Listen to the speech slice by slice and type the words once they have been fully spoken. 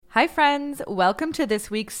Hi friends, welcome to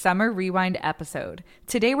this week's Summer Rewind episode.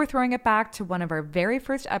 Today we're throwing it back to one of our very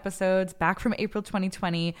first episodes back from April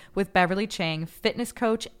 2020 with Beverly Chang, fitness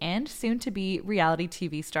coach and soon-to-be reality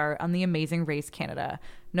TV star on The Amazing Race Canada.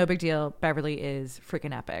 No big deal, Beverly is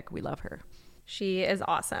freaking epic. We love her. She is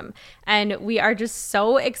awesome. And we are just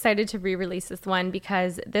so excited to re-release this one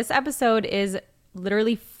because this episode is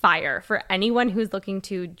literally fire for anyone who's looking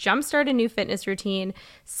to jumpstart a new fitness routine,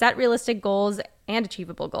 set realistic goals and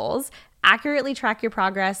achievable goals, accurately track your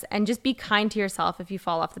progress, and just be kind to yourself if you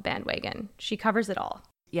fall off the bandwagon. She covers it all.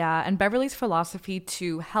 Yeah, and Beverly's philosophy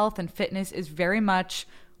to health and fitness is very much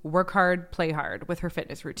work hard, play hard with her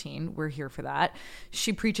fitness routine. We're here for that.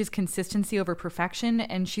 She preaches consistency over perfection,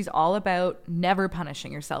 and she's all about never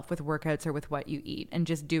punishing yourself with workouts or with what you eat and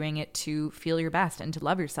just doing it to feel your best and to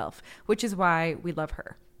love yourself, which is why we love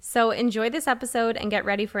her. So enjoy this episode and get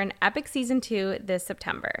ready for an epic season 2 this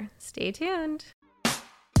September. Stay tuned.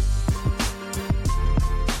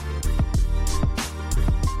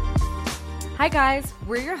 Hi guys,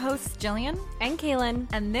 we're your hosts Jillian and Kaylin,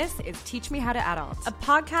 and this is Teach Me How to Adult, a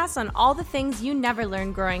podcast on all the things you never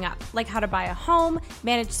learned growing up, like how to buy a home,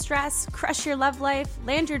 manage stress, crush your love life,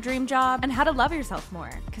 land your dream job, and how to love yourself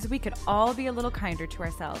more, because we could all be a little kinder to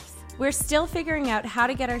ourselves. We're still figuring out how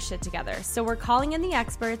to get our shit together, so we're calling in the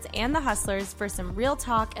experts and the hustlers for some real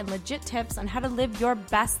talk and legit tips on how to live your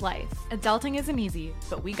best life. Adulting isn't easy,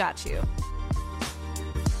 but we got you.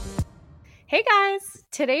 Hey guys!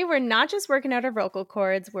 Today we're not just working out our vocal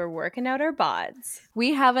cords, we're working out our bods.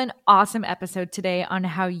 We have an awesome episode today on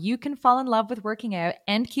how you can fall in love with working out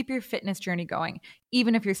and keep your fitness journey going,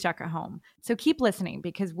 even if you're stuck at home. So keep listening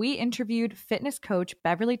because we interviewed fitness coach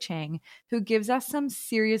Beverly Chang, who gives us some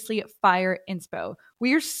seriously fire inspo.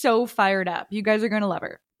 We are so fired up. You guys are going to love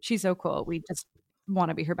her. She's so cool. We just want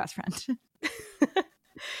to be her best friend.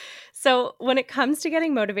 So when it comes to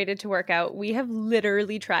getting motivated to work out, we have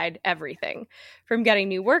literally tried everything. From getting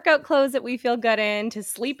new workout clothes that we feel good in, to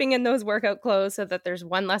sleeping in those workout clothes so that there's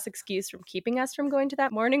one less excuse from keeping us from going to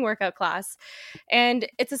that morning workout class. And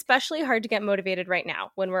it's especially hard to get motivated right now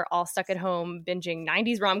when we're all stuck at home binging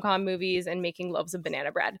 90s rom-com movies and making loaves of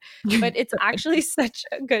banana bread. But it's actually such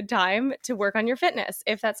a good time to work on your fitness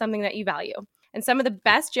if that's something that you value. And some of the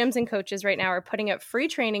best gyms and coaches right now are putting up free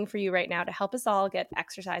training for you right now to help us all get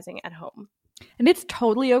exercising at home. And it's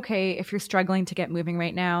totally okay if you're struggling to get moving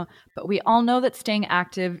right now, but we all know that staying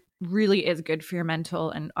active really is good for your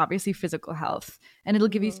mental and obviously physical health. And it'll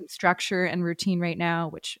give you some structure and routine right now,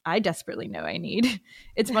 which I desperately know I need.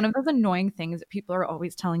 It's one of those annoying things that people are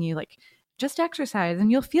always telling you, like, just exercise and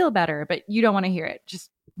you'll feel better, but you don't want to hear it. Just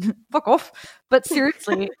fuck off. But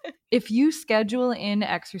seriously, if you schedule in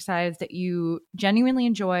exercise that you genuinely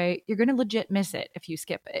enjoy, you're going to legit miss it if you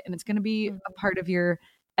skip it. And it's going to be a part of your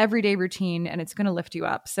everyday routine and it's going to lift you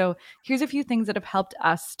up. So here's a few things that have helped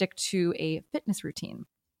us stick to a fitness routine.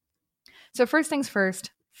 So first things first,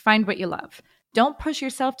 find what you love. Don't push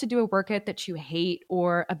yourself to do a workout that you hate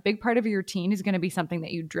or a big part of your routine is going to be something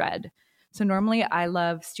that you dread. So normally I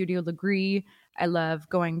love Studio Lagree. I love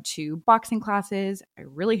going to boxing classes. I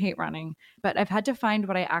really hate running, but I've had to find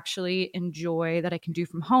what I actually enjoy that I can do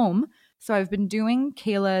from home. So I've been doing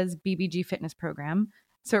Kayla's BBG fitness program.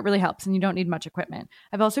 So it really helps and you don't need much equipment.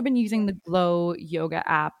 I've also been using the Glow Yoga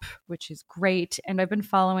app, which is great. And I've been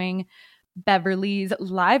following Beverly's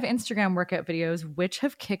live Instagram workout videos, which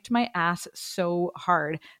have kicked my ass so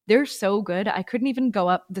hard. They're so good. I couldn't even go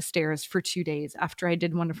up the stairs for 2 days after I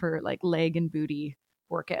did one of her like leg and booty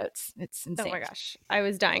workouts. It's insane. Oh my gosh. I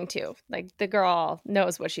was dying too. Like the girl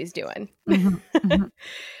knows what she's doing.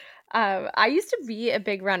 I used to be a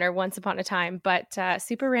big runner once upon a time, but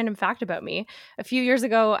super random fact about me. A few years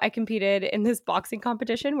ago, I competed in this boxing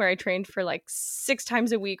competition where I trained for like 6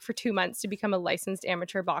 times a week for 2 months to become a licensed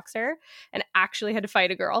amateur boxer and actually had to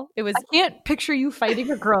fight a girl. I can't picture you fighting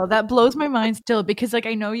a girl. That blows my mind still because like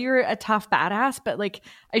I know you're a tough badass, but like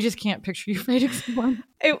I just can't picture you fighting someone.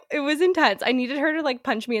 It was intense. I needed her to like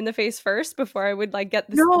punch me in the face first before I would like get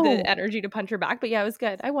the energy to punch her back. But yeah, it was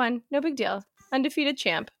good. I won. No big deal. Undefeated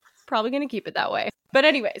champ. Probably going to keep it that way. But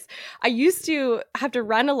anyways, I used to have to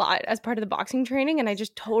run a lot as part of the boxing training and I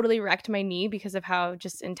just totally wrecked my knee because of how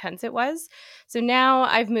just intense it was. So now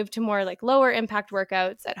I've moved to more like lower impact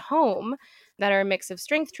workouts at home that are a mix of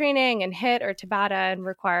strength training and HIIT or Tabata and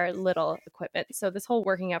require little equipment. So this whole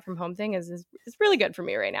working out from home thing is really good for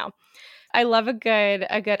me right now. I love a good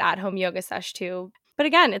at-home yoga sesh too. But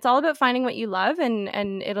again, it's all about finding what you love and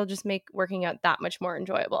it'll just make working out that much more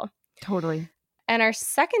enjoyable. Totally. And our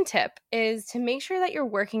second tip is to make sure that you're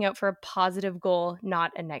working out for a positive goal,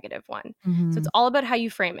 not a negative one. Mm-hmm. So it's all about how you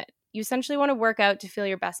frame it. You essentially want to work out to feel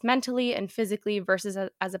your best mentally and physically versus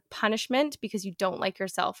as a punishment because you don't like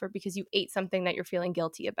yourself or because you ate something that you're feeling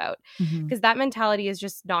guilty about. Because that mentality is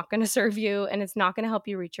just not going to serve you and it's not going to help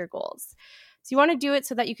you reach your goals. So you want to do it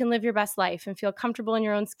so that you can live your best life and feel comfortable in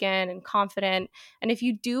your own skin and confident. And if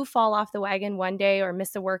you do fall off the wagon one day or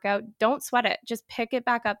miss a workout, don't sweat it. Just pick it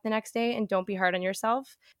back up the next day and don't be hard on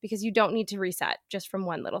yourself because you don't need to reset just from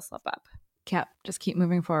one little slip up. Yeah, just keep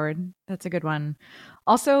moving forward. That's a good one.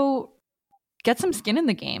 Also, get some skin in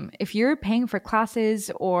the game. If you're paying for classes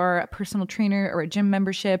or a personal trainer or a gym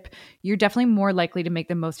membership, you're definitely more likely to make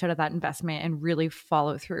the most out of that investment and really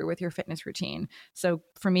follow through with your fitness routine. So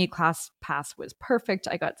for me, ClassPass was perfect.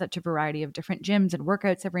 I got such a variety of different gyms and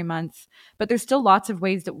workouts every month, but there's still lots of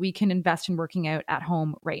ways that we can invest in working out at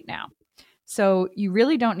home right now. So you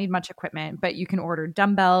really don't need much equipment, but you can order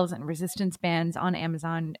dumbbells and resistance bands on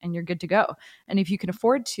Amazon and you're good to go. And if you can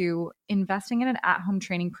afford to, investing in an at-home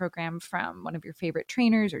training program from one of your favorite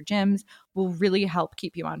trainers or gyms will really help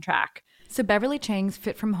keep you on track. So Beverly Chang's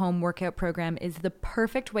Fit From Home workout program is the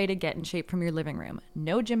perfect way to get in shape from your living room.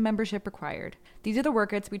 No gym membership required. These are the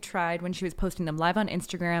workouts we tried when she was posting them live on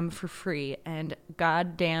Instagram for free. And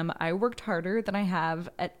goddamn, I worked harder than I have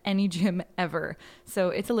at any gym ever. So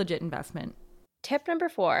it's a legit investment. Tip number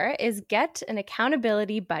 4 is get an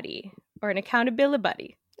accountability buddy or an accountability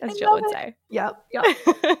buddy, as Jill would say. Yep.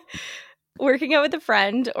 Working out with a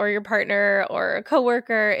friend or your partner or a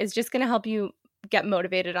coworker is just going to help you get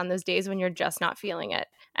motivated on those days when you're just not feeling it.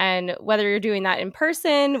 And whether you're doing that in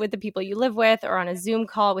person with the people you live with or on a Zoom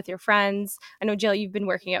call with your friends. I know, Jill, you've been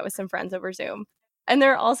working out with some friends over Zoom. And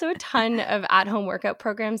there are also a ton of at-home workout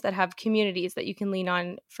programs that have communities that you can lean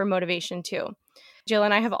on for motivation too. Jill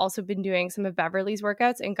and I have also been doing some of Beverly's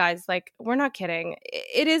workouts, and guys, like, we're not kidding.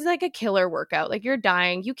 It is like a killer workout. Like, you're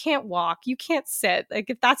dying. You can't walk. You can't sit. Like,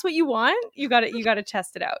 if that's what you want, you got to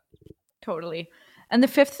test it out. Totally. And the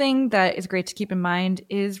fifth thing that is great to keep in mind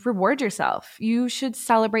is reward yourself. You should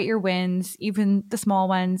celebrate your wins, even the small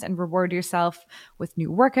ones, and reward yourself with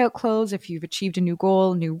new workout clothes if you've achieved a new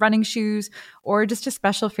goal, new running shoes, or just a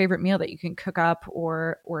special favorite meal that you can cook up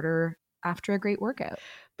or order after a great workout.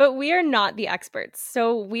 But we are not the experts,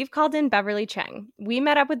 so we've called in Beverly Cheng. We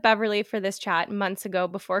met up with Beverly for this chat months ago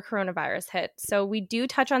before coronavirus hit, so we do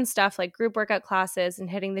touch on stuff like group workout classes and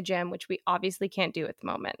hitting the gym, which we obviously can't do at the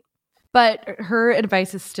moment. But her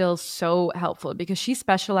advice is still so helpful because she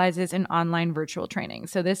specializes in online virtual training.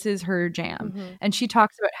 So this is her jam. Mm-hmm. And she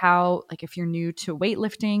talks about how, like, if you're new to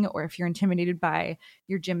weightlifting or if you're intimidated by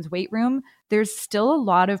your gym's weight room, there's still a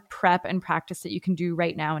lot of prep and practice that you can do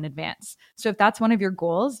right now in advance. So if that's one of your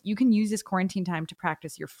goals, you can use this quarantine time to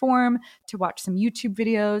practice your form, to watch some YouTube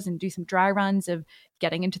videos and do some dry runs of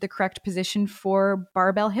getting into the correct position for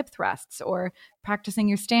barbell hip thrusts, or practicing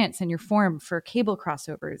your stance and your form for cable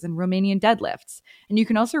crossovers and Romanian deadlifts. And you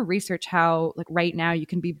can also research how, like, right now you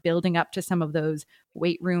can be building up to some of those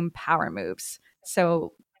weight room power moves.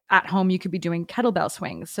 So at home, you could be doing kettlebell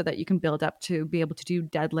swings so that you can build up to be able to do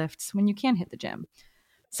deadlifts when you can hit the gym.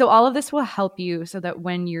 So all of this will help you so that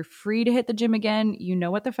when you're free to hit the gym again, you know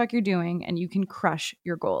what the fuck you're doing and you can crush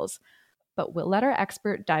your goals. But we'll let our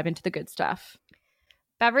expert dive into the good stuff.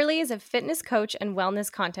 Beverly is a fitness coach and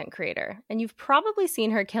wellness content creator, and you've probably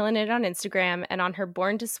seen her killing it on Instagram and on her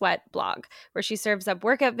Born to Sweat blog, where she serves up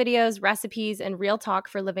workout videos, recipes, and real talk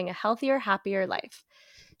for living a healthier, happier life.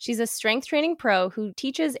 She's a strength training pro who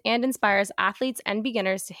teaches and inspires athletes and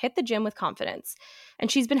beginners to hit the gym with confidence. And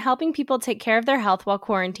she's been helping people take care of their health while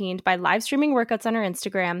quarantined by live streaming workouts on her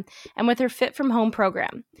Instagram and with her Fit From Home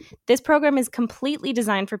program. This program is completely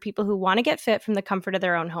designed for people who want to get fit from the comfort of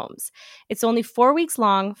their own homes. It's only 4 weeks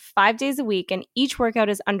long, 5 days a week, and each workout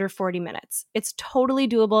is under 40 minutes. It's totally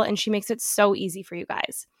doable, and she makes it so easy for you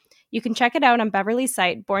guys. You can check it out on Beverly's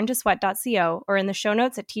site, borntosweat.co, or in the show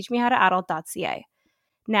notes at teachmehowtoadult.ca.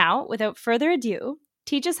 Now, without further ado,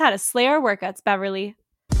 teach us how to slay our workouts, Beverly.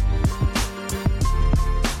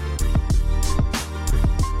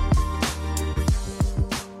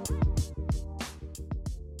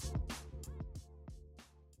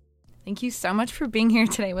 Thank you so much for being here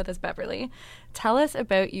today with us, Beverly. Tell us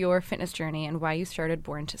about your fitness journey and why you started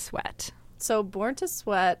Born to Sweat. So Born to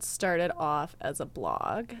Sweat started off as a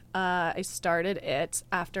blog. I started it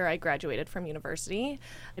after I graduated from university.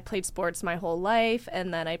 I played sports my whole life,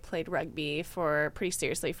 and then I played rugby pretty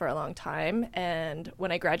seriously for a long time. And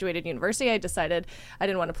when I graduated university, I decided I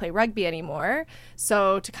didn't want to play rugby anymore.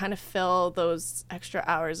 So to kind of fill those extra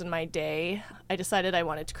hours in my day, I decided I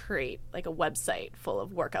wanted to create like a website full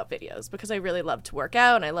of workout videos because I really loved to work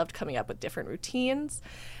out and I loved coming up with different routines.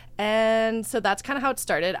 And so that's kind of how it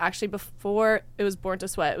started. Actually, before it was Born to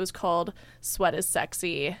Sweat, it was called Sweat is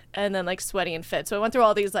Sexy, and then like Sweaty and Fit. So I went through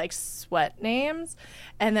all these like sweat names,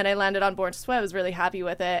 and then I landed on Born to Sweat. I was really happy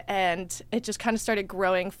with it, and it just kind of started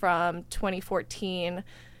growing from 2014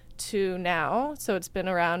 to now. So it's been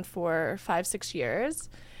around for 5-6 years.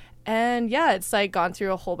 And yeah, it's like gone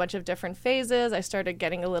through a whole bunch of different phases. I started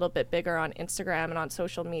getting a little bit bigger on Instagram and on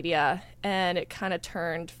social media, and it kind of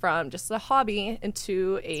turned from just a hobby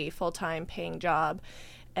into a full-time paying job.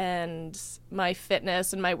 And my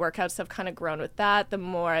fitness and my workouts have kind of grown with that. The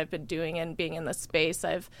more I've been doing and being in the space,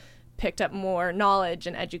 I've picked up more knowledge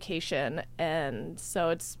and education. And so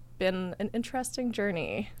it's been an interesting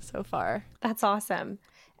journey so far. That's awesome.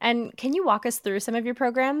 And can you walk us through some of your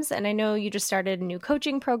programs? And I know you just started a new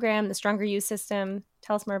coaching program, the Stronger You system.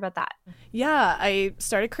 Tell us more about that. Yeah, I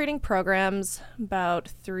started creating programs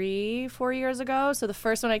about 3-4 years ago. So the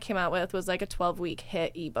first one I came out with was like a 12-week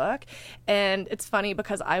HIIT ebook. And it's funny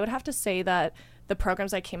because I would have to say that the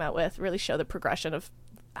programs I came out with really show the progression of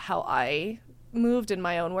how I moved in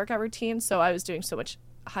my own workout routine. So I was doing so much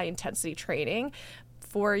high intensity training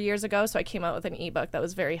 4 years ago. So I came out with an ebook that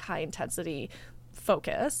was very high intensity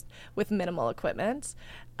focused with minimal equipment.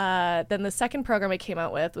 Then the second program I came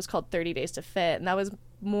out with was called 30 Days to Fit, and that was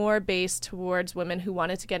more based towards women who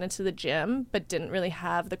wanted to get into the gym but didn't really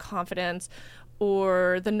have the confidence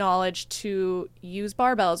or the knowledge to use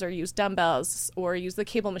barbells or use dumbbells or use the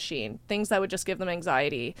cable machine, things that would just give them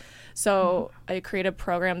anxiety. So I created a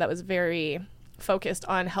program that was very focused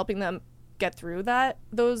on helping them get through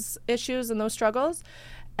those issues and those struggles.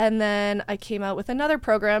 And then I came out with another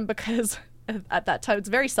program because at that time, it's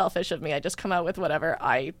very selfish of me. I just come out with whatever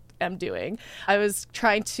I am doing. I was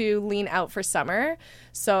trying to lean out for summer.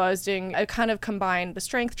 So I kind of combined the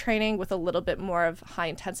strength training with a little bit more of high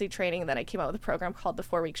intensity training. And then I came out with a program called the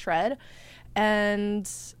 4-Week Shred.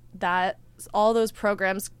 And all those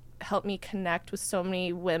programs helped me connect with so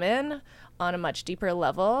many women on a much deeper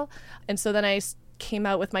level. And so then I came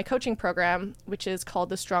out with my coaching program, which is called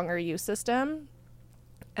the Stronger You system.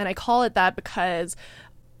 And I call it that because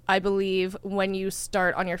I believe when you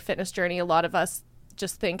start on your fitness journey, a lot of us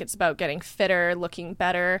just think it's about getting fitter, looking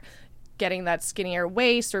better, getting that skinnier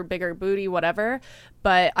waist or bigger booty, whatever.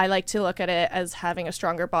 But I like to look at it as having a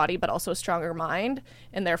stronger body, but also a stronger mind,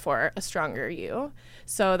 and therefore a stronger you.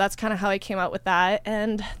 So that's kind of how I came out with that.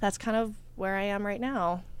 And that's kind of where I am right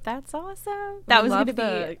now. That's awesome. That was going to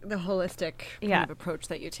be the holistic kind of approach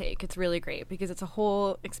that you take. It's really great because it's a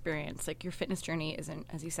whole experience. Like your fitness journey isn't,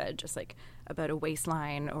 as you said, just like about a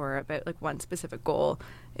waistline or about like one specific goal.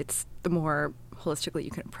 It's the more holistically you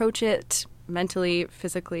can approach it mentally,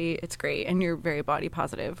 physically. It's great. And you're very body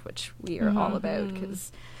positive, which we are all about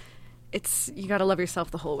because you got to love yourself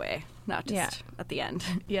the whole way, not just at the end.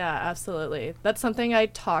 Yeah, absolutely. That's something I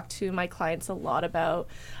talk to my clients a lot about.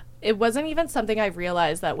 It wasn't even something I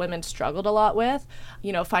realized that women struggled a lot with,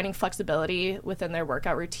 finding flexibility within their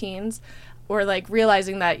workout routines, or like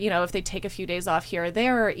realizing that, if they take a few days off here or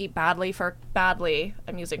there or eat badly,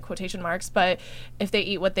 I'm using quotation marks, but if they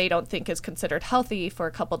eat what they don't think is considered healthy for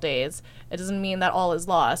a couple days, it doesn't mean that all is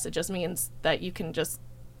lost. It just means that you can just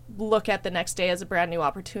look at the next day as a brand new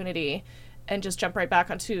opportunity and just jump right back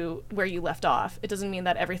onto where you left off. It doesn't mean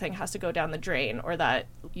that everything has to go down the drain or that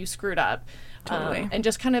you screwed up. Totally. And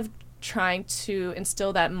just kind of trying to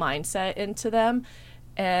instill that mindset into them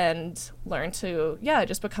and learn to,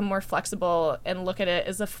 just become more flexible and look at it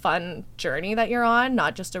as a fun journey that you're on,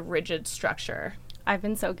 not just a rigid structure. I've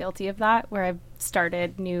been so guilty of that, where I've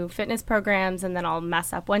started new fitness programs and then I'll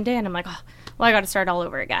mess up one day and I'm like, I got to start all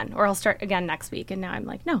over again, or I'll start again next week. And now I'm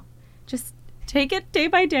like, no, just take it day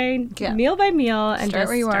by day, meal by meal, and start just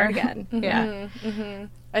where you start are again. Yeah. Mm-hmm.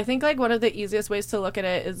 I think like one of the easiest ways to look at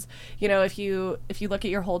it is, if you look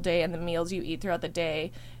at your whole day and the meals you eat throughout the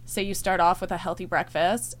day, say you start off with a healthy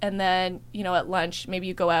breakfast and then, at lunch, maybe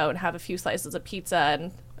you go out and have a few slices of pizza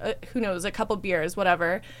and who knows, a couple beers,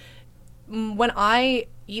 whatever. When I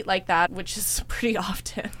eat like that, which is pretty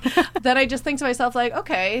often, then I just think to myself, like,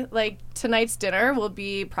 okay, like tonight's dinner will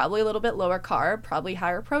be probably a little bit lower carb, probably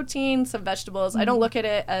higher protein, some vegetables. I don't look at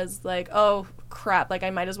it as like, oh, crap, like I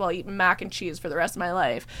might as well eat mac and cheese for the rest of my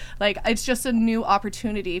life. Like, it's just a new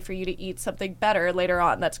opportunity for you to eat something better later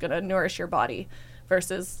on that's going to nourish your body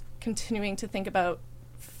versus continuing to think about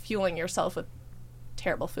fueling yourself with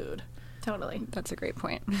terrible food. Totally. That's a great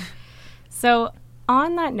point. So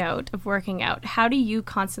on that note of working out, how do you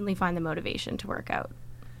constantly find the motivation to work out?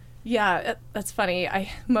 Yeah, that's funny.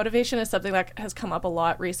 Motivation is something that has come up a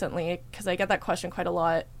lot recently because I get that question quite a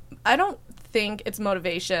lot. I don't think it's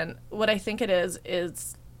motivation. What I think it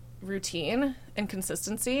is routine and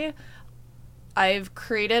consistency. I've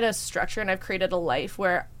created a structure and I've created a life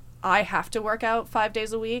where I have to work out 5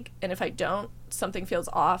 days a week. And if I don't, something feels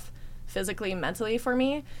off physically, mentally for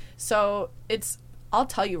me. So I'll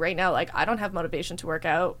tell you right now, like, I don't have motivation to work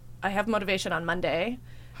out. I have motivation on Monday.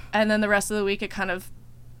 And then the rest of the week, it kind of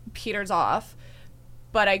peters off.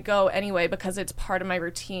 But I go anyway because it's part of my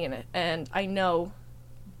routine. And I know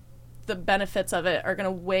the benefits of it are going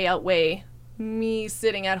to way outweigh me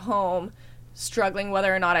sitting at home struggling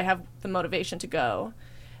whether or not I have the motivation to go.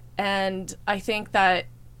 And I think that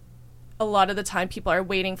a lot of the time people are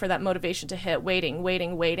waiting for that motivation to hit,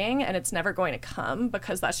 waiting, and it's never going to come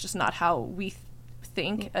because that's just not how we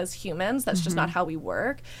think as humans. That's just not how we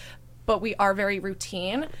work. But we are very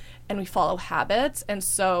routine and we follow habits. And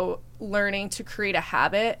so learning to create a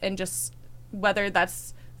habit, and just whether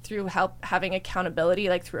that's through having accountability,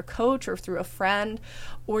 like through a coach or through a friend,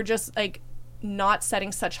 or just like not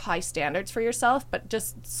setting such high standards for yourself, but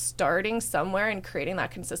just starting somewhere and creating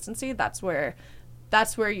that consistency, that's where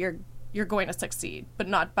you're going to succeed, but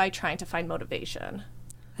not by trying to find motivation.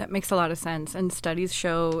 That makes a lot of sense. And studies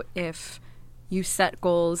show if you set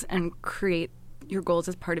goals and create your goals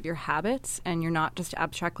as part of your habits, and you're not just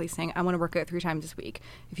abstractly saying, I want to work out 3 times this week.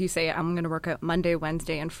 If you say, I'm going to work out Monday,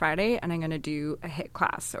 Wednesday, and Friday, and I'm going to do a HIIT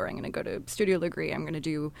class, or I'm going to go to Studio Lagree, I'm going to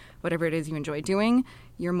do whatever it is you enjoy doing,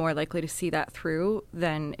 you're more likely to see that through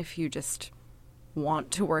than if you just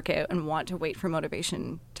want to work out and want to wait for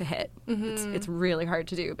motivation to hit. It's really hard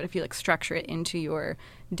to do, but if you like structure it into your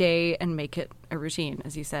day and make it a routine,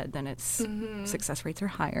 as you said, then it's success rates are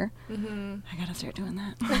higher. I gotta start doing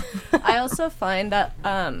that. I also find that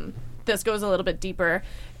this goes a little bit deeper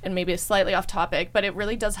and maybe slightly off topic, but it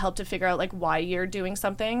really does help to figure out like why you're doing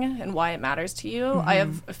something and why it matters to you. I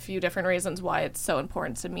have a few different reasons why it's so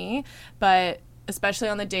important to me, but especially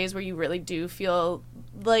on the days where you really do feel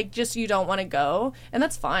like just you don't want to go, and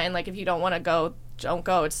that's fine. Like if you don't want to go, don't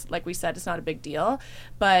go. It's like we said, it's not a big deal.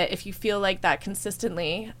 But if you feel like that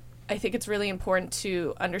consistently, I think it's really important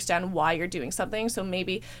to understand why you're doing something. So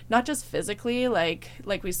maybe not just physically, like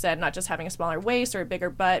we said, not just having a smaller waist or a bigger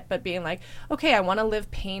butt, but being like, okay, I want to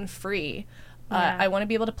live pain-free. I want to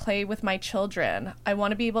be able to play with my children. I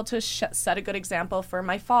want to be able to set a good example for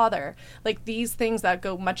my father. Like these things that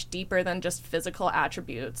go much deeper than just physical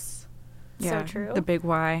attributes. Yeah, so true. The big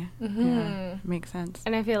why. Yeah, makes sense.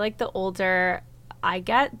 And I feel like the older I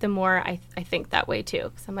get, the more I think that way too.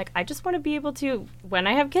 Because I'm like, I just want to be able to, when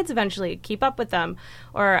I have kids eventually, keep up with them.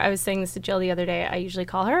 Or I was saying this to Jill the other day, I usually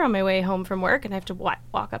call her on my way home from work and I have to walk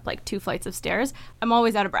up like 2 flights of stairs. I'm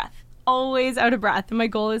always out of breath. Always out of breath. And my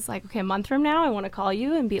goal is like, okay, a month from now, I want to call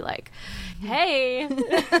you and be like, hey.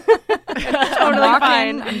 Totally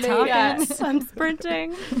fine. I'm talking. Yes, I'm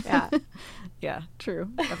sprinting. Yeah. Yeah, true.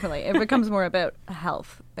 Definitely. It becomes more about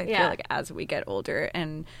health, I feel like, as we get older.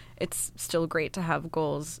 And it's still great to have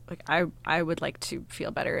goals. Like I would like to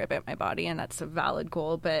feel better about my body, and that's a valid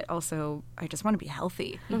goal, but also I just want to be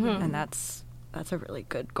healthy. And that's a really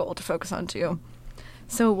good goal to focus on too.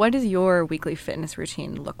 So what does your weekly fitness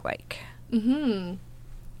routine look like?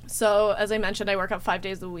 So as I mentioned, I work out 5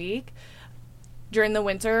 days a week. During the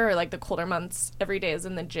winter or like the colder months, every day is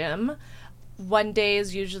in the gym. One day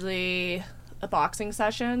is usually a boxing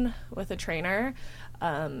session with a trainer,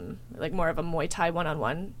 like more of a Muay Thai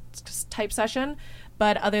one-on-one type session.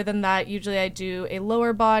 But other than that, usually I do a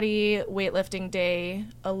lower body weightlifting day,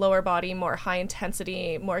 a lower body, more high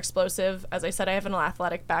intensity, more explosive. As I said, I have an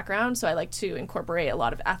athletic background, so I like to incorporate a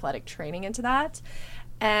lot of athletic training into that.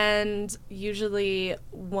 And usually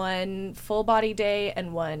one full body day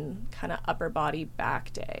and one kind of upper body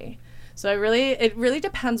back day. So it really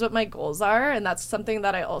depends what my goals are, and that's something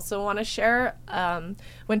that I also want to share.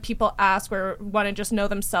 When people ask or want to just know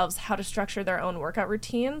themselves how to structure their own workout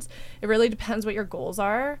routines, it really depends what your goals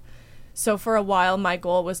are. So for a while, my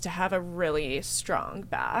goal was to have a really strong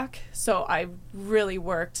back. So I really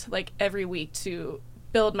worked like every week to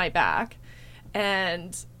build my back,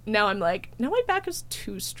 and now I'm like, now my back is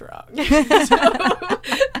too strong. So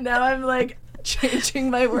now I'm like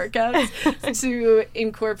changing my workouts to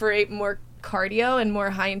incorporate more cardio and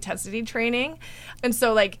more high intensity training. And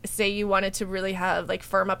so like say you wanted to really have like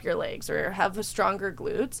firm up your legs or have a stronger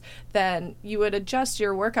glutes, then you would adjust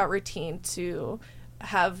your workout routine to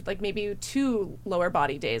have like maybe 2 lower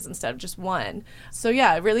body days instead of just 1. So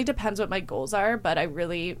yeah, it really depends what my goals are, but I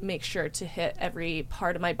really make sure to hit every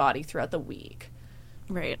part of my body throughout the week.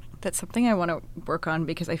 Right. That's something I want to work on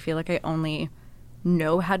because I feel like I only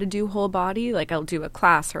know how to do whole body. Like I'll do a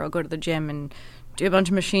class or I'll go to the gym and do a bunch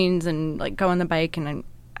of machines and like go on the bike, and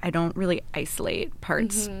I don't really isolate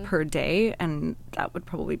parts per day, and that would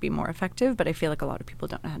probably be more effective, but I feel like a lot of people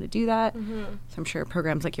don't know how to do that. So I'm sure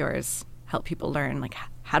programs like yours help people learn like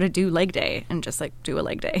how to do leg day and just like do a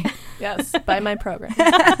leg day. Yes, buy my program.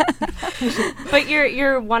 But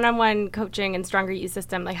your one-on-one coaching and Stronger You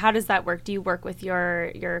system, like how does that work? Do you work with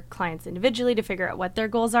your clients individually to figure out what their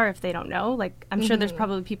goals are if they don't know? Like I'm sure there's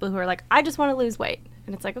probably people who are like, I just want to lose weight.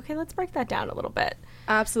 And it's like, okay, let's break that down a little bit.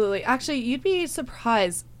 Absolutely. Actually, you'd be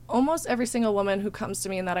surprised. Almost every single woman who comes to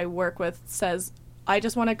me and that I work with says, I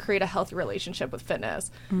just want to create a healthy relationship with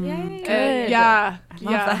fitness. Yay. Yeah.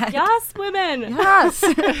 Yeah. That. Yes, women. Yes.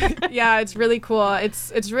 Yeah, it's really cool.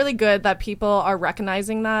 It's really good that people are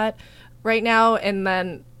recognizing that right now, and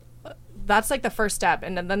then that's like the first step,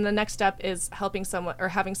 and then the next step is helping someone or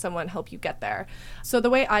having someone help you get there. So the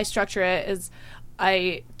way I structure it is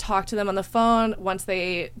I talk to them on the phone. Once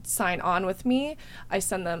they sign on with me, I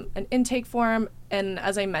send them an intake form. And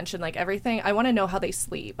as I mentioned, like everything, I want to know how they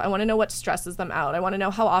sleep. I want to know what stresses them out. I want to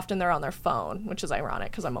know how often they're on their phone, which is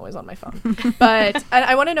ironic because I'm always on my phone. But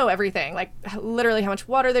I want to know everything, like literally how much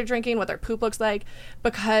water they're drinking, what their poop looks like,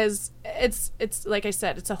 because it's like I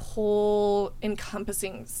said, it's a whole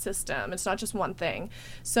encompassing system. It's not just one thing.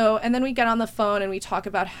 So, and then we get on the phone and we talk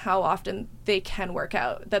about how often they can work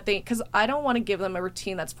out, because I don't want to give them a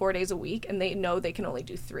routine that's 4 days a week and they know they can only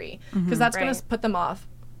do 3, because that's going to put them off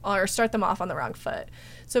or start them off on the wrong foot.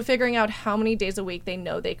 So figuring out how many days a week they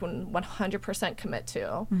know they can 100% commit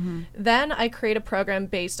to. Then I create a program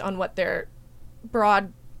based on what their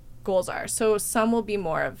broad goals are. So some will be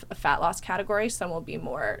more of a fat loss category, some will be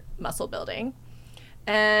more muscle building.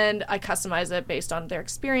 And I customize it based on their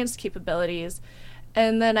experience, capabilities.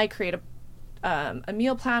 And then I create a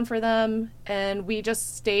meal plan for them, and we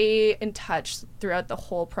just stay in touch throughout the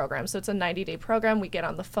whole program. So it's a 90-day program. We get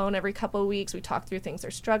on the phone every couple of weeks. We talk through things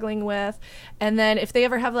they're struggling with. And then if they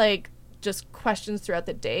ever have like just questions throughout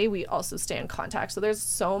the day, we also stay in contact. So there's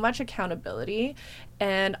so much accountability,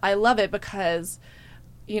 and I love it because,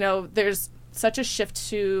 you know, there's such a shift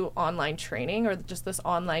to online training or just this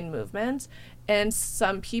online movement. And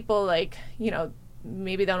some people, like, you know,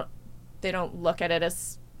 maybe they don't look at it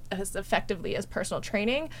as effectively as personal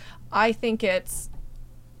training. I think it's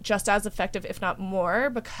just as effective, if not more,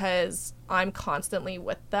 because I'm constantly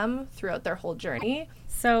with them throughout their whole journey.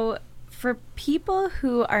 So for people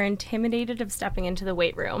who are intimidated of stepping into the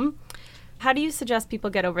weight room, how do you suggest people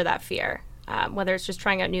get over that fear? Whether it's just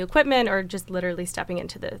trying out new equipment or just literally stepping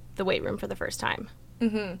into the weight room for the first time?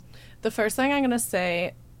 The first thing I'm going to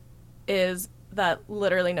say is that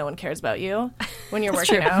literally no one cares about you when you're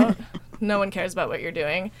working out. No one cares about what you're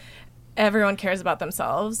doing. Everyone cares about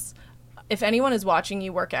themselves. If anyone is watching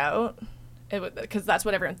you work out, because that's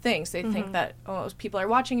what everyone thinks. They think that, oh, people are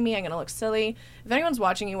watching me, I'm going to look silly. If anyone's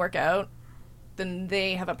watching you work out, then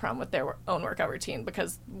they have a problem with their own workout routine,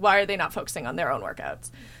 because why are they not focusing on their own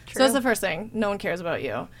workouts? True. So that's the first thing. No one cares about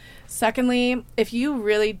you. Secondly, if you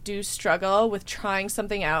really do struggle with trying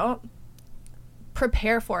something out,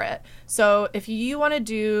 prepare for it. So if you want to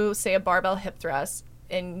do, say, a barbell hip thrust,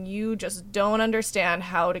 and you just don't understand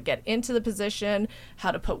how to get into the position,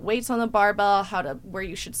 how to put weights on the barbell, where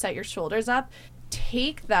you should set your shoulders up,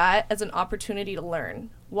 take that as an opportunity to learn.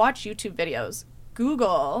 Watch YouTube videos.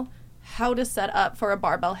 Google how to set up for a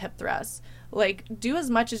barbell hip thrust. Like, do as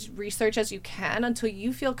much research as you can until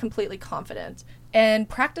you feel completely confident. And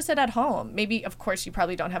practice it at home. Maybe, of course, you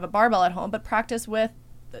probably don't have a barbell at home, but practice with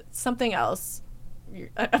something else.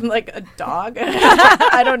 I'm like a dog.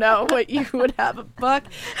 I don't know what you would have, a book,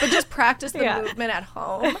 but just practice the movement at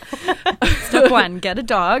home. Step 1, get a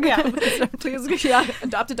dog. Please,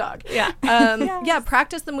 adopt a dog. Yes.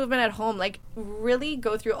 Practice the movement at home. Like, really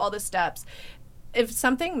go through all the steps. If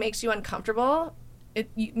something makes you uncomfortable, it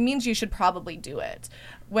means you should probably do it.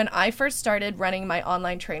 When I first started running my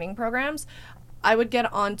online training programs, I would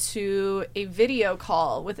get onto a video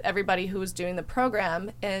call with everybody who was doing the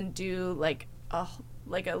program and do like a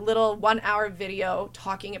little 1-hour video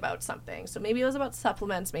talking about something. So maybe it was about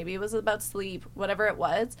supplements, maybe it was about sleep, whatever it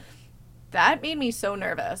was. That made me so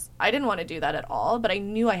nervous. I didn't want to do that at all, but I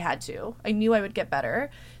knew I had to. I knew I would get better.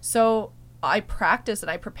 So I practiced and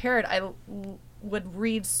I prepared. I would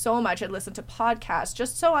read so much. I'd listen to podcasts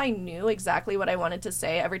just so I knew exactly what I wanted to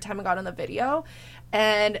say every time I got on the video.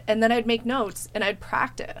 And then I'd make notes and I'd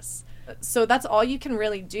practice. So that's all you can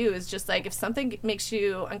really do, is just like, if something makes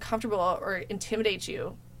you uncomfortable or intimidates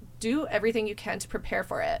you, do everything you can to prepare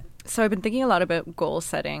for it. So I've been thinking a lot about goal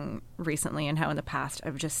setting recently, and how in the past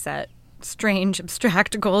I've just set strange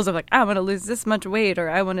abstract goals of like, I want to lose this much weight, or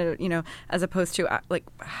I want to, as opposed to like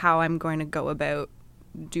how I'm going to go about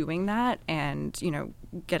doing that and,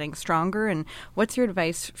 getting stronger. And what's your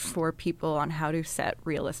advice for people on how to set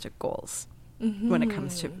realistic goals when it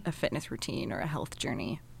comes to a fitness routine or a health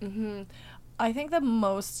journey? I think the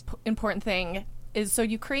most important thing is, so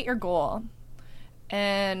you create your goal.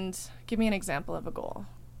 And give me an example of a goal.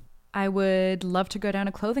 I would love to go down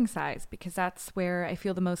a clothing size because that's where I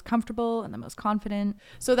feel the most comfortable and the most confident.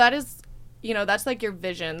 So that is, that's like your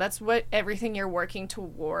vision. That's what everything you're working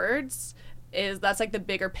towards is. That's like the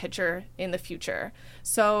bigger picture in the future.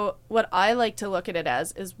 So what I like to look at it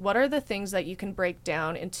as is, what are the things that you can break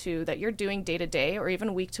down into that you're doing day to day or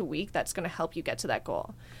even week to week that's going to help you get to that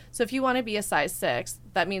goal. So if you want to be a size 6,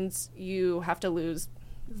 that means you have to lose,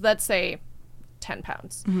 let's say, 10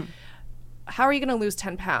 pounds. Mm-hmm. How are you going to lose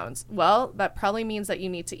 10 pounds? Well, that probably means that you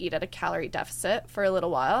need to eat at a calorie deficit for a little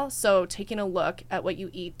while. So taking a look at what you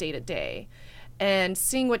eat day to day and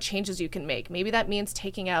seeing what changes you can make. Maybe that means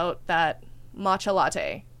taking out that matcha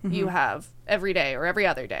latte you have every day or every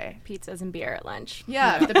other day. Pizzas and beer at lunch.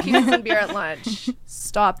 Yeah, the pizzas and beer at lunch.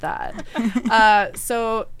 Stop that.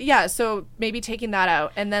 So maybe taking that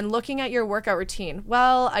out and then looking at your workout routine.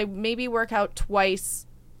 Well, I maybe work out twice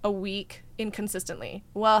a week inconsistently.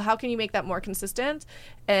 Well, how can you make that more consistent?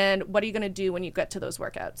 And what are you going to do when you get to those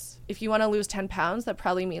workouts? If you want to lose 10 pounds, that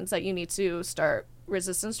probably means that you need to start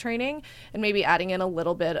resistance training and maybe adding in a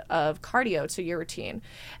little bit of cardio to your routine.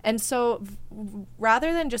 And so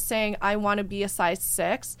rather than just saying, I want to be a size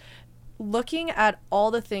 6, looking at all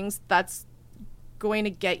the things that's going to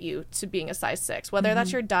get you to being a size 6, whether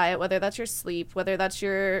that's your diet, whether that's your sleep, whether that's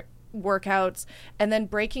your workouts, and then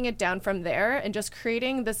breaking it down from there and just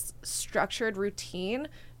creating this structured routine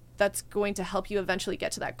that's going to help you eventually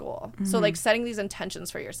get to that goal. So like setting these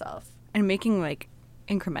intentions for yourself and making like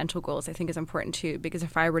incremental goals, I think, is important too, because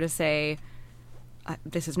if I were to say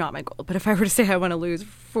this is not my goal, but if I were to say I want to lose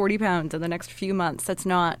 40 pounds in the next few months, that's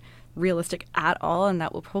not realistic at all, and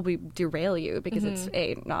that will probably derail you because it's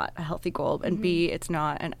A, not a healthy goal, and B, it's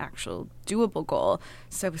not an actual doable goal.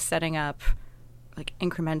 So setting up like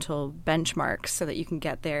incremental benchmarks so that you can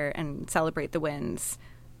get there and celebrate the wins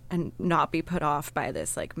and not be put off by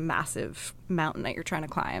this like massive mountain that you're trying to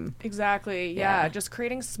climb. Exactly. Yeah. Just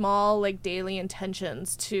creating small like daily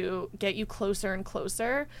intentions to get you closer and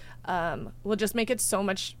closer will just make it so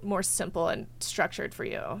much more simple and structured for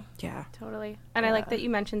you. Yeah. Totally. And I like that you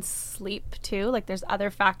mentioned sleep too. Like there's other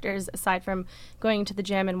factors aside from going to the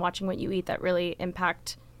gym and watching what you eat that really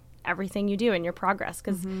impact everything you do and your progress,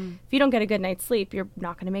 because if you don't get a good night's sleep, you're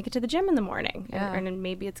not going to make it to the gym in the morning, and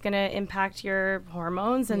maybe it's going to impact your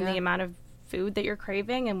hormones and the amount of food that you're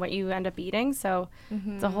craving and what you end up eating. So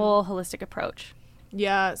it's a whole holistic approach.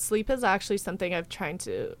 Yeah, sleep is actually something I've tried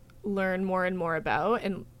to learn more and more about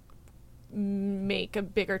and make a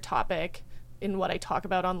bigger topic in what I talk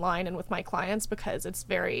about online and with my clients, because it's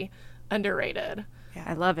very underrated. Yeah,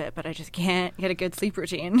 I love it, but I just can't get a good sleep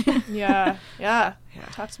routine. Yeah.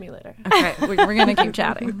 Talk to me later. Okay, we're going to keep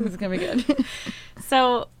chatting. This is going to be good.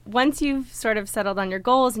 So once you've sort of settled on your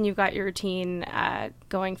goals and you've got your routine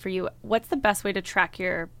going for you, what's the best way to track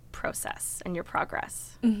your process and your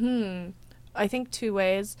progress? I think 2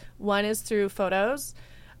 ways. One is through photos,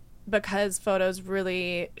 because photos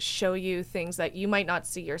really show you things that you might not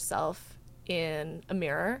see yourself in a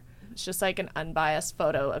mirror. It's just like an unbiased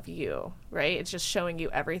photo of you, right? It's just showing you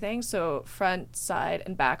everything. So front, side,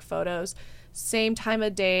 and back photos, same time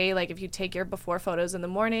of day. Like if you take your before photos in the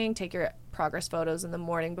morning, take your progress photos in the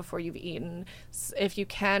morning before you've eaten. If you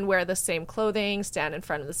can, wear the same clothing, stand in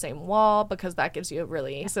front of the same wall, because that gives you a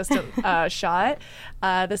really consistent shot.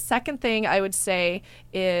 The second thing I would say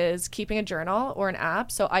is keeping a journal or an app.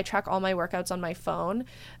 So I track all my workouts on my phone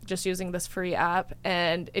just using this free app,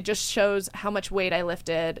 and it just shows how much weight I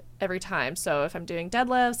lifted every time. So if I'm doing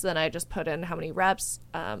deadlifts, then I just put in how many reps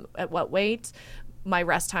at what weight. My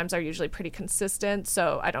rest times are usually pretty consistent,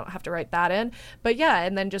 so I don't have to write that in. But yeah,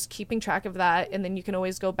 and then just keeping track of that, and then you can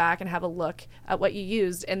always go back and have a look at what you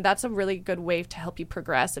used, and that's a really good way to help you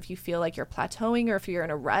progress. If you feel like you're plateauing or if you're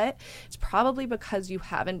in a rut, it's probably because you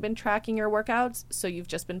haven't been tracking your workouts, so you've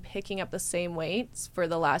just been picking up the same weights for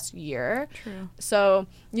the last year. True. So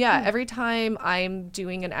yeah, every time I'm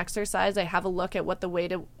doing an exercise, I have a look at what the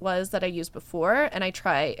weight it was that I used before, and I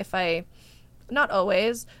try, not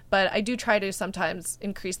always, but I do try to sometimes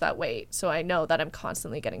increase that weight so I know that I'm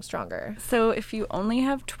constantly getting stronger. So if you only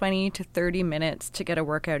have 20 to 30 minutes to get a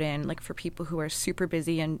workout in, like for people who are super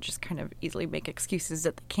busy and just kind of easily make excuses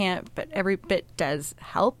that they can't, but every bit does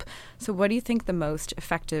help. So what do you think the most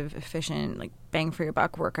effective, efficient, like bang for your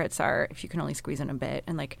buck workouts are if you can only squeeze in a bit?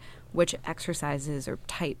 And like which exercises or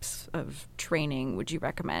types of training would you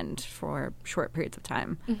recommend for short periods of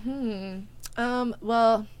time?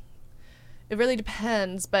 Well, it really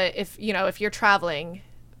depends, but if you're traveling,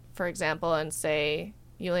 for example, and say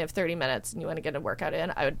you only have 30 minutes and you want to get a workout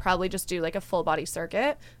in, I would probably just do like a full body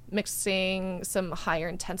circuit, mixing some higher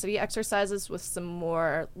intensity exercises with some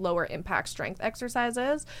more lower impact strength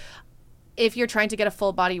exercises. If you're trying to get a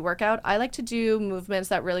full body workout, I like to do movements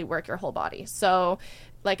that really work your whole body. So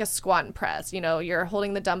like a squat and press, you're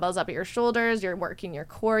holding the dumbbells up at your shoulders, you're working your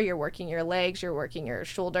core, you're working your legs, you're working your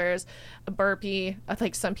shoulders. A burpee,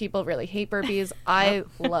 like some people really hate burpees. I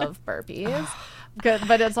love burpees. Good,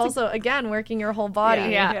 but it's also, again, working your whole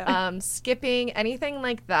body. Skipping, anything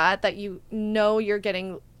like that you're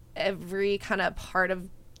getting every kind of part of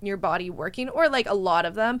your body working, or like a lot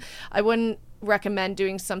of them. I wouldn't recommend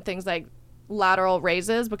doing some things like lateral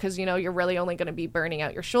raises, because you're really only going to be burning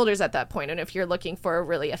out your shoulders at that point. And if you're looking for a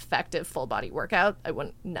really effective full body workout, I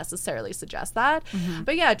wouldn't necessarily suggest that.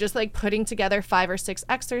 But yeah, just like putting together 5 or 6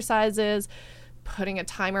 exercises, putting a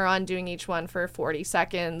timer on, doing each one for 40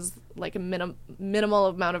 seconds, like a minimal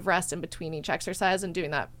amount of rest in between each exercise, and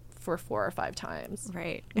doing that for 4 or 5 times.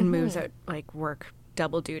 Right. And moves that like work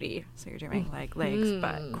double duty. So you're doing like legs,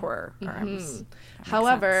 butt, core, arms.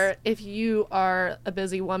 However, if you are a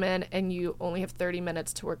busy woman and you only have 30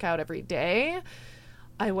 minutes to work out every day,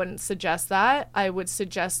 I wouldn't suggest that. I would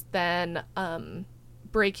suggest then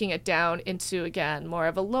breaking it down into, again, more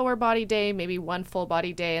of a lower body day, maybe 1 full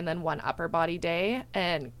body day and then 1 upper body day,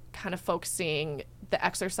 and kind of focusing the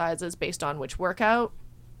exercises based on which workout.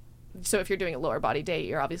 So if you're doing a lower body day,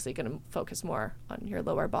 you're obviously going to focus more on your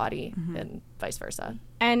lower body and vice versa.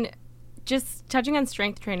 And just touching on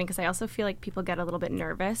strength training, because I also feel like people get a little bit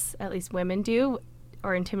nervous, at least women do,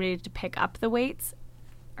 or intimidated to pick up the weights.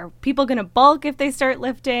 Are people going to bulk if they start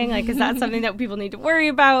lifting? Like, is that something that people need to worry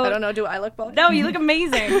about? I don't know. Do I look bulky? No, you look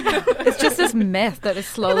amazing. It's just this myth that is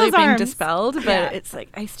slowly being dispelled, but it's like,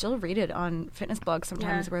 I still read it on fitness blogs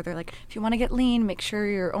sometimes where they're like, if you want to get lean, make sure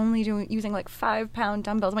you're only using like 5-pound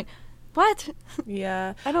dumbbells. I'm like, what?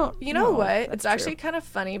 Yeah. I don't You know what? It's actually kind of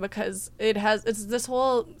funny, because it's this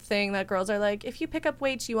whole thing that girls are like, if you pick up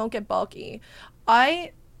weights, you won't get bulky.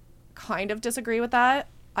 I kind of disagree with that.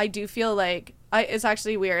 I do feel like it's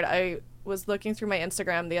actually weird. I was looking through my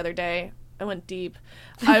Instagram the other day. I went deep.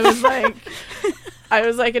 I was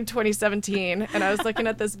like in 2017, and I was looking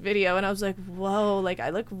at this video, and I was like, whoa, like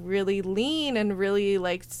I look really lean and really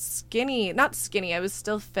like skinny. Not skinny, I was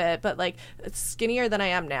still fit, but like skinnier than I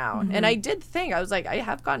am now. And I did think, I was like, I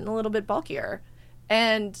have gotten a little bit bulkier.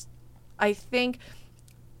 And I think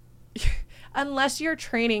unless you're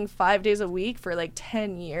training 5 days a week for like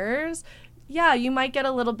 10 years, yeah, you might get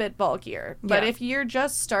a little bit bulkier. But if you're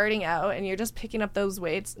just starting out and you're just picking up those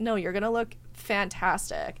weights, no, you're going to look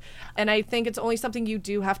fantastic. And I think it's only something you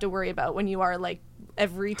do have to worry about when you are like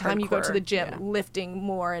every time you go to the gym lifting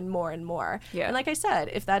more and more and more. Yeah. And like I said,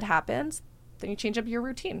 if that happens, then you change up your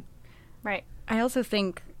routine. Right. I also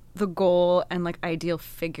think the goal and like ideal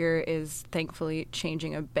figure is thankfully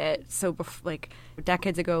changing a bit. So like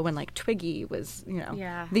decades ago when like Twiggy was,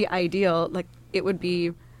 the ideal, like it would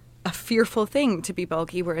be a fearful thing to be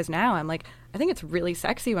bulky, whereas now I'm like, I think it's really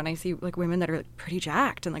sexy when I see like women that are like pretty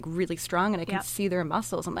jacked and like really strong, and I can see their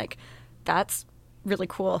muscles. I'm like, that's really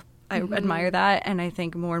cool. I admire that, and I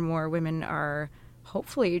think more and more women are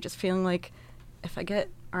hopefully just feeling like, if I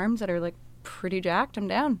get arms that are like pretty jacked, I'm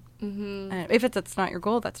down. If it's not your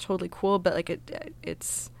goal, that's totally cool, but like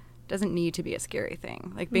it's doesn't need to be a scary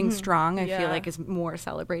thing. Like being strong, I feel like is more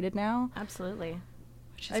celebrated now. Absolutely.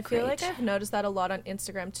 I feel like I've noticed that a lot on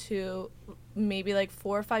Instagram too. Maybe like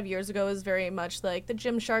 4 or 5 years ago is very much like the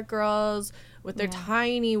Gymshark girls with their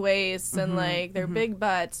tiny waists and like their big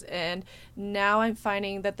butts. And now I'm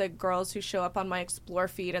finding that the girls who show up on my Explore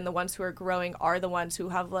feed and the ones who are growing are the ones who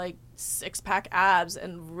have like 6-pack abs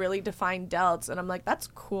and really defined delts. And I'm like, that's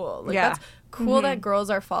cool. Like that's cool that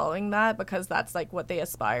girls are following that, because that's like what they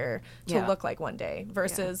aspire to look like one day,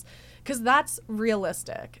 versus because that's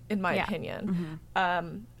realistic in my opinion.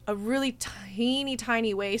 A really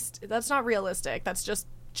tiny waist, that's not realistic. That's just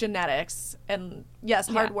genetics, and yes,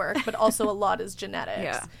 hard work, but also a lot is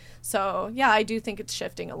genetics. So I do think it's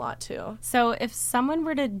shifting a lot too. So if someone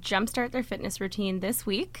were to jumpstart their fitness routine this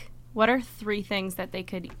week, what are 3 things that they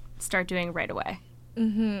could start doing right away?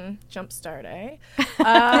 Jumpstart, eh?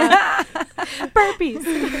 Burpees.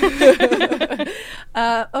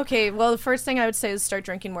 Okay, well, the first thing I would say is start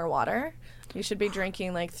drinking more water. You should be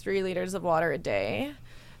drinking like 3 liters of water a day,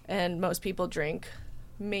 and most people drink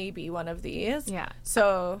maybe one of these. Yeah.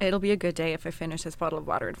 So it'll be a good day if I finish this bottle of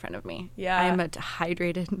water in front of me. Yeah. I am a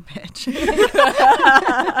dehydrated bitch.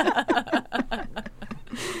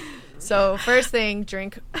 So first thing,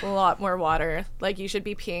 drink a lot more water. Like you should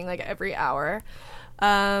be peeing like every hour.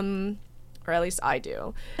 or at least I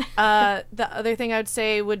do. The other thing I would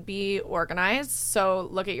say would be organize. So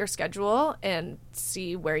look at your schedule and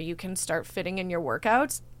see where you can start fitting in your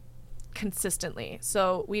workouts consistently.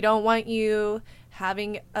 So we don't want you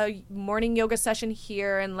having a morning yoga session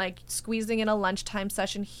here and like squeezing in a lunchtime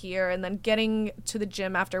session here and then getting to the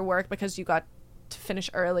gym after work because you got to finish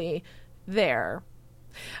early there.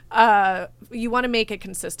 You want to make it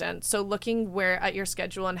consistent. So looking where at your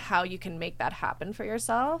schedule and how you can make that happen for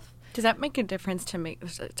yourself. Does that make a difference to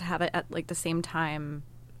have it at like the same time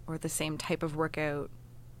or the same type of workout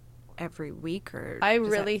every week? Or I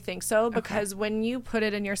really think so, because when you put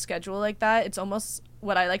it in your schedule like that, it's almost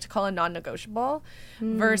what I like to call a non-negotiable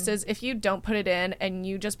versus if you don't put it in and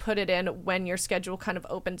you just put it in when your schedule kind of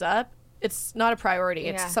opens up, it's not a priority.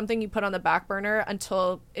 It's something you put on the back burner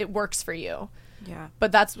until it works for you. Yeah.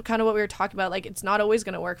 But that's kind of what we were talking about. Like, it's not always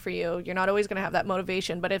going to work for you. You're not always going to have that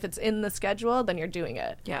motivation. But if it's in the schedule, then you're doing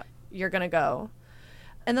it. Yeah. You're going to go.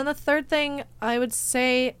 And then the third thing I would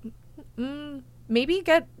say, maybe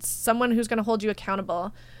get someone who's going to hold you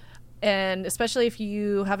accountable. And especially if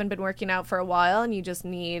you haven't been working out for a while and you just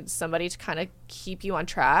need somebody to kind of keep you on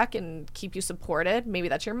track and keep you supported. Maybe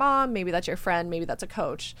that's your mom, maybe that's your friend, maybe that's a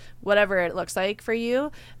coach. Whatever it looks like for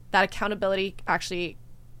you, that accountability actually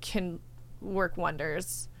can work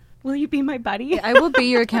wonders. Will you be my buddy? I will be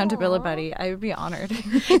your accountability buddy. I would be honored.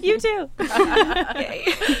 You too.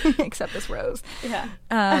 Except this rose. Yeah.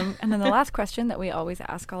 And then the last question that we always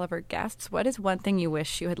ask all of our guests, what is one thing you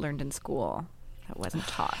wish you had learned in school that wasn't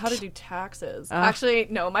taught? How to do taxes. Actually,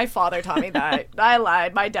 no, my father taught me that. I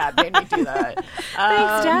lied. My dad made me do that.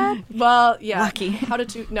 Thanks, Dad. Well, yeah. Lucky. How to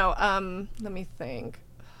do, no, let me think.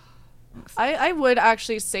 I would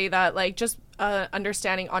actually say that, like, just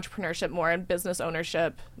understanding entrepreneurship more and business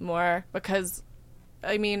ownership more, because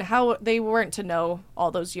I mean, how they weren't to know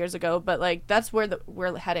all those years ago, but like that's where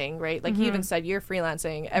we're heading, right? Like you even said, you're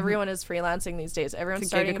freelancing. Everyone is freelancing these days. Everyone's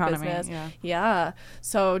starting a business. Yeah.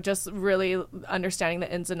 So just really understanding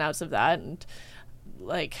the ins and outs of that and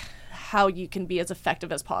like how you can be as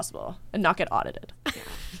effective as possible and not get audited.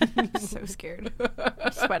 I'm so scared.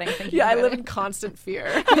 I'm sweating thinking Yeah, I about live it. in constant fear.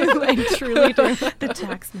 I truly do. The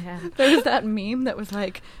tax man. There was that meme that was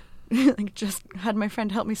like just had my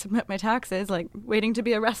friend help me submit my taxes, like waiting to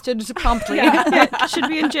be arrested promptly. Should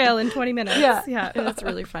be in jail in 20 minutes. Yeah. It's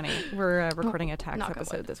really funny. We're recording a tax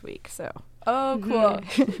episode this week, so. Oh, cool.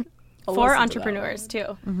 For entrepreneurs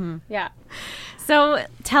too. Yeah. So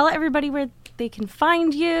tell everybody where they can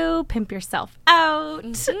find you, pimp yourself out.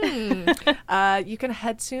 You can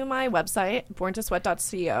head to my website,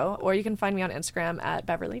 borntosweat.co, or you can find me on Instagram at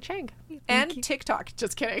Beverly Chang. And TikTok.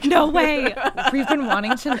 Just kidding. No way. We've been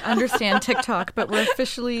wanting to understand TikTok, but we're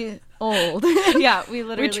officially old. Yeah, we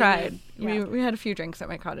tried. Yeah. We had a few drinks at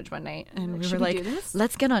my cottage one night, and we were like,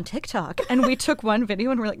 let's get on TikTok. And we took one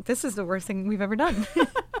video, and we're like, this is the worst thing we've ever done.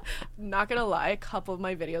 Not gonna lie, a couple of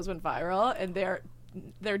my videos went viral, and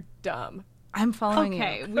they're dumb. I'm following you.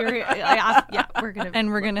 Okay,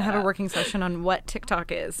 we're gonna have a working session on what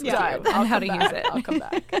TikTok is and how to use it. I'll come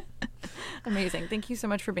back. Amazing. Thank you so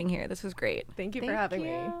much for being here. This was great. Thank you for having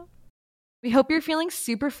me. We hope you're feeling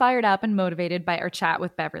super fired up and motivated by our chat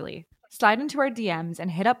with Beverly. Slide into our DMs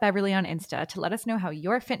and hit up Beverly on Insta to let us know how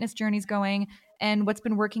your fitness journey's going and what's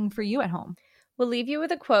been working for you at home. We'll leave you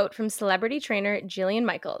with a quote from celebrity trainer Jillian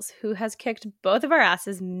Michaels, who has kicked both of our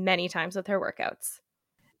asses many times with her workouts.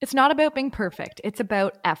 It's not about being perfect. It's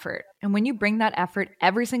about effort. And when you bring that effort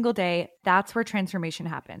every single day, that's where transformation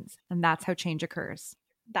happens. And that's how change occurs.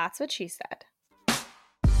 That's what she said.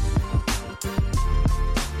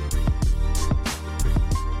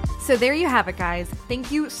 So there you have it, guys.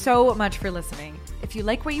 Thank you so much for listening. If you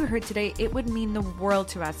like what you heard today, it would mean the world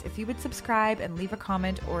to us if you would subscribe and leave a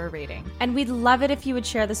comment or a rating. And we'd love it if you would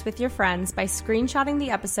share this with your friends by screenshotting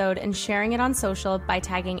the episode and sharing it on social by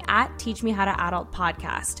tagging at Teach Me How to Adult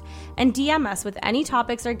Podcast. And DM us with any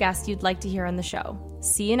topics or guests you'd like to hear on the show.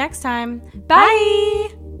 See you next time.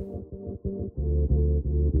 Bye!